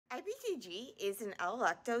IPTG is an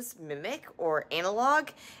lactose mimic or analog,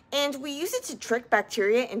 and we use it to trick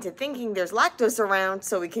bacteria into thinking there's lactose around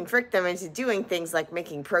so we can trick them into doing things like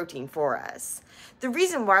making protein for us. The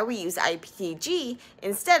reason why we use IPTG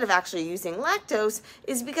instead of actually using lactose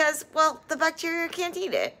is because, well, the bacteria can't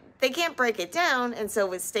eat it. They can't break it down, and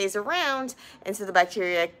so it stays around, and so the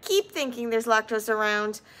bacteria keep thinking there's lactose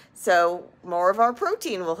around, so more of our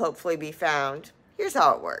protein will hopefully be found. Here's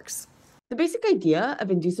how it works. The basic idea of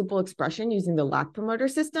inducible expression using the LAC promoter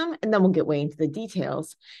system, and then we'll get way into the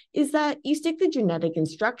details, is that you stick the genetic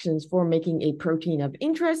instructions for making a protein of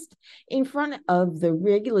interest in front of the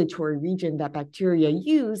regulatory region that bacteria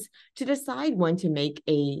use to decide when to make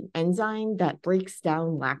an enzyme that breaks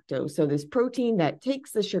down lactose. So this protein that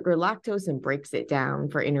takes the sugar lactose and breaks it down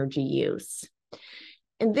for energy use.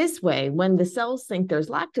 In this way, when the cells think there's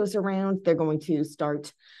lactose around, they're going to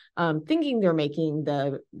start thinking they're making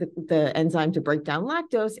the enzyme to break down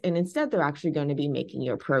lactose, and instead they're actually going to be making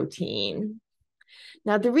your protein.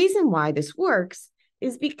 Now, the reason why this works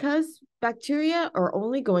is because bacteria are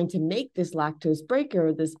only going to make this lactose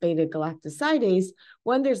breaker, this beta-galactosidase,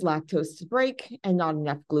 when there's lactose to break and not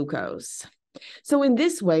enough glucose. So in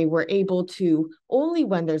this way, we're able to, only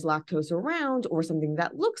when there's lactose around or something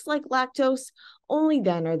that looks like lactose, only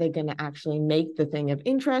then are they going to actually make the thing of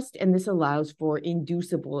interest. And this allows for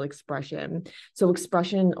inducible expression. So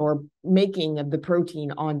expression or making of the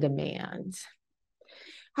protein on demand.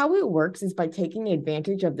 How it works is by taking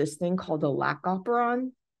advantage of this thing called a LAC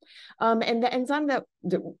operon. And the enzyme that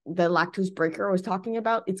the lactose breaker I was talking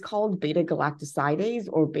about, it's called beta-galactosidase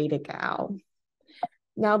or beta-gal.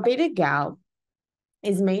 Now, beta-gal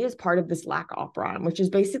is made as part of this LAC operon, which is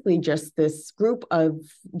basically just this group of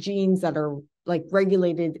genes that are like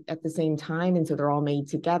regulated at the same time. And so they're all made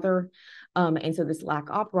together. And so this LAC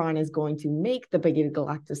operon is going to make the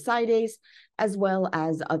beta-galactosidase as well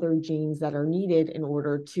as other genes that are needed in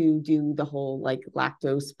order to do the whole like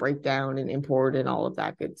lactose breakdown and import and all of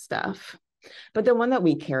that good stuff. But the one that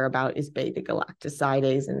we care about is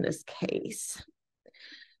beta-galactosidase in this case.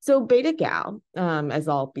 So beta-gal, as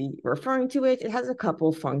I'll be referring to it, it has a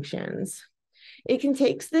couple functions. It can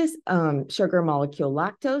take this sugar molecule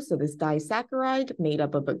lactose, so this disaccharide made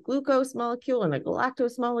up of a glucose molecule and a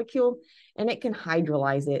galactose molecule, and it can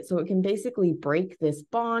hydrolyze it. So it can basically break this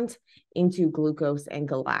bond into glucose and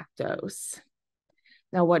galactose.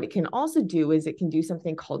 Now, what it can also do is it can do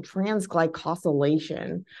something called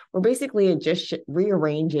transglycosylation, where basically it just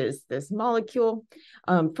rearranges this molecule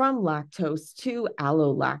from lactose to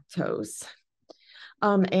allolactose.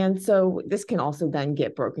 And so this can also then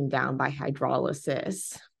get broken down by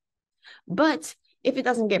hydrolysis. But if it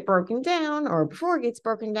doesn't get broken down or before it gets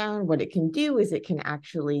broken down, what it can do is it can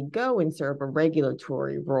actually go and serve a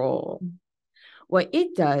regulatory role. What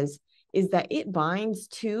it does is that it binds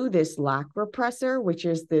to this LAC repressor, which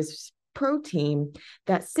is this protein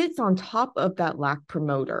that sits on top of that LAC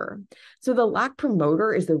promoter. So the LAC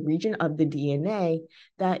promoter is the region of the DNA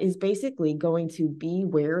that is basically going to be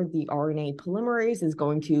where the RNA polymerase is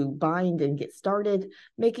going to bind and get started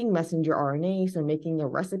making messenger RNA, so making a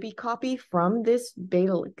recipe copy from this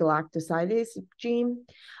beta-galactosidase gene,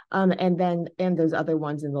 and those other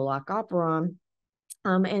ones in the LAC operon.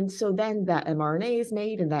 And so then that mRNA is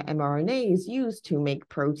made, and that mRNA is used to make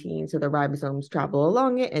protein. So the ribosomes travel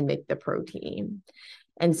along it and make the protein.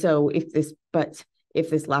 And so if this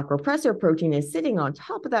LAC repressor protein is sitting on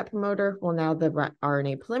top of that promoter, well, now the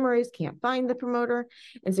RNA polymerase can't find the promoter.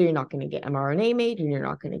 And so you're not going to get mRNA made and you're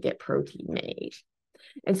not going to get protein made.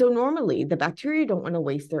 And so normally the bacteria don't want to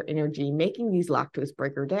waste their energy making these lactose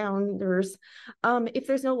breaker downers. If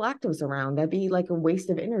there's no lactose around, that'd be like a waste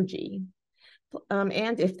of energy.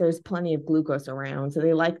 And if there's plenty of glucose around. So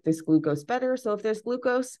they like this glucose better. So if there's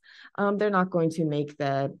glucose, they're not going to make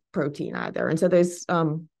the protein either. And so there's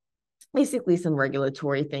basically some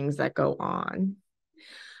regulatory things that go on.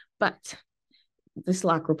 But this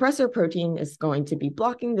LAC repressor protein is going to be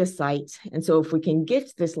blocking this site. And so if we can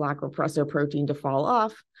get this LAC repressor protein to fall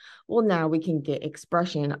off, well, now we can get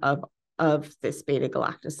expression of this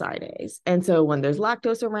beta-galactosidase. And so when there's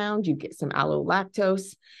lactose around, you get some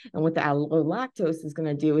allolactose. And what the allolactose is going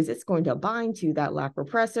to do is it's going to bind to that LAC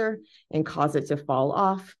repressor and cause it to fall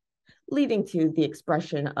off, leading to the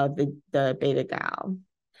expression of the beta-gal.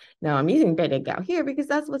 Now I'm using beta-gal here because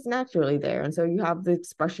that's what's naturally there. And so you have the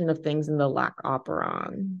expression of things in the LAC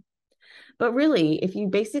operon. But really, if you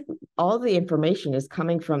all the information is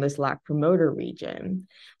coming from this LAC promoter region.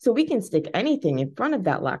 So we can stick anything in front of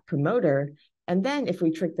that LAC promoter. And then if we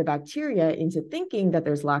trick the bacteria into thinking that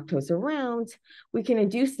there's lactose around, we can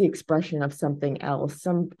induce the expression of something else,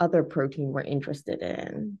 some other protein we're interested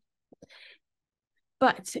in.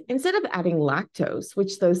 But instead of adding lactose,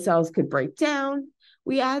 which those cells could break down,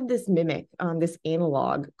 we add this mimic, this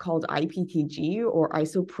analog called IPTG, or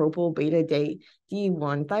isopropyl beta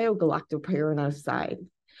D1 thiogalactopyranoside.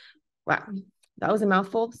 Wow, that was a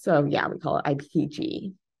mouthful. So yeah, we call it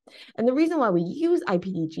IPTG. And the reason why we use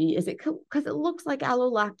IPTG is because it looks like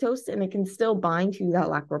allolactose and it can still bind to that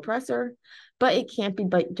LAC repressor, but it can't be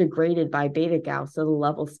degraded by beta-gal, so the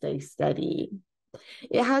levels stay steady.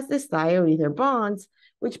 It has this thioether bonds,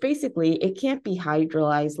 which basically it can't be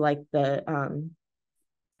hydrolyzed like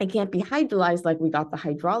we got the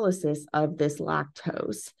hydrolysis of this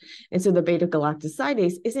lactose. And so the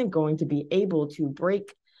beta-galactosidase isn't going to be able to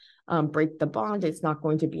break the bond. It's not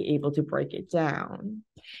going to be able to break it down.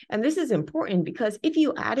 And this is important because if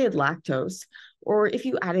you added lactose or if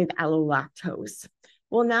you added allolactose,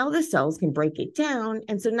 well, now the cells can break it down.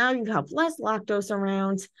 And so now you have less lactose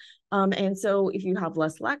around. And so if you have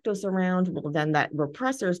less lactose around, well, then that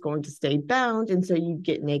repressor is going to stay bound. And so you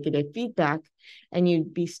get negative feedback and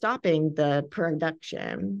you'd be stopping the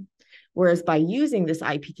production. Whereas by using this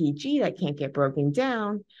IPTG that can't get broken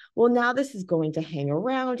down, well, now this is going to hang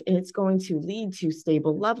around and it's going to lead to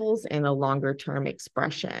stable levels and a longer term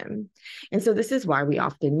expression. And so this is why we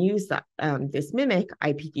often use this mimic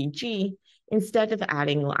IPTG instead of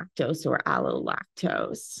adding lactose or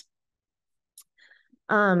allolactose.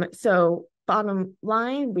 So bottom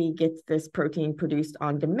line, we get this protein produced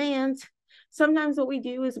on demand. Sometimes what we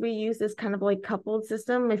do is we use this kind of like coupled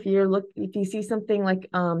system. If you see something like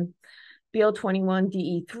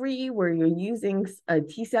BL21DE3, where you're using a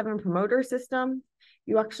T7 promoter system,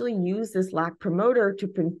 you actually use this LAC promoter to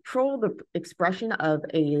control the expression of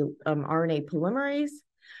a RNA polymerase.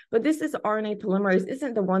 But this RNA polymerase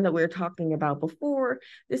isn't the one that we were talking about before.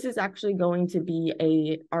 This is actually going to be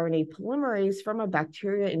a RNA polymerase from a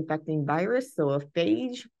bacteria-infecting virus, so a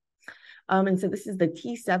phage. And so this is the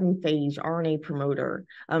T7 phage RNA promoter,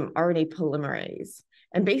 RNA polymerase.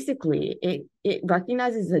 And basically, it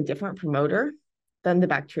recognizes a different promoter than the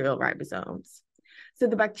bacterial ribosomes. So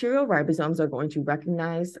the bacterial ribosomes are going to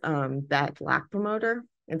recognize that LAC promoter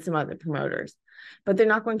and some other promoters, but they're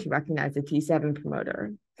not going to recognize the T7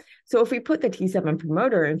 promoter. So if we put the T7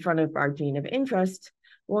 promoter in front of our gene of interest,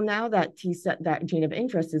 well, now that gene of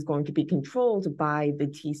interest is going to be controlled by the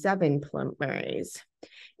T7 polymerase.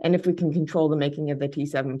 And if we can control the making of the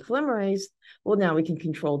T7 polymerase, well, now we can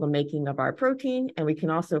control the making of our protein, and we can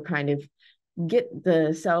also kind of get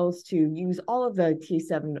the cells to use all of the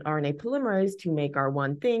T7 RNA polymerase to make our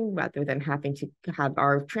one thing, rather than having to have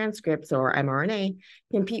our transcripts or mRNA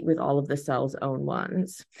compete with all of the cell's own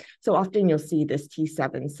ones. So often you'll see this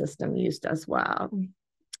T7 system used as well.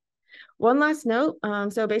 One last note,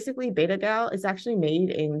 so basically beta-gal is actually made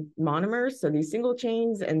in monomers, so these single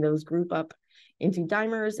chains, and those group up into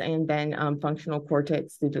dimers, and then functional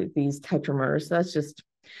quartets through these tetramers. So that's just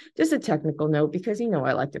a technical note because, I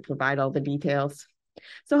like to provide all the details.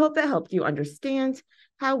 So I hope that helped you understand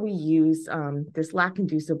how we use this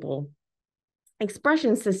LAC-inducible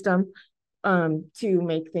expression system to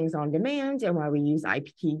make things on demand, and why we use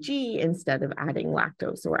IPTG instead of adding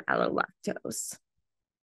lactose or allolactose.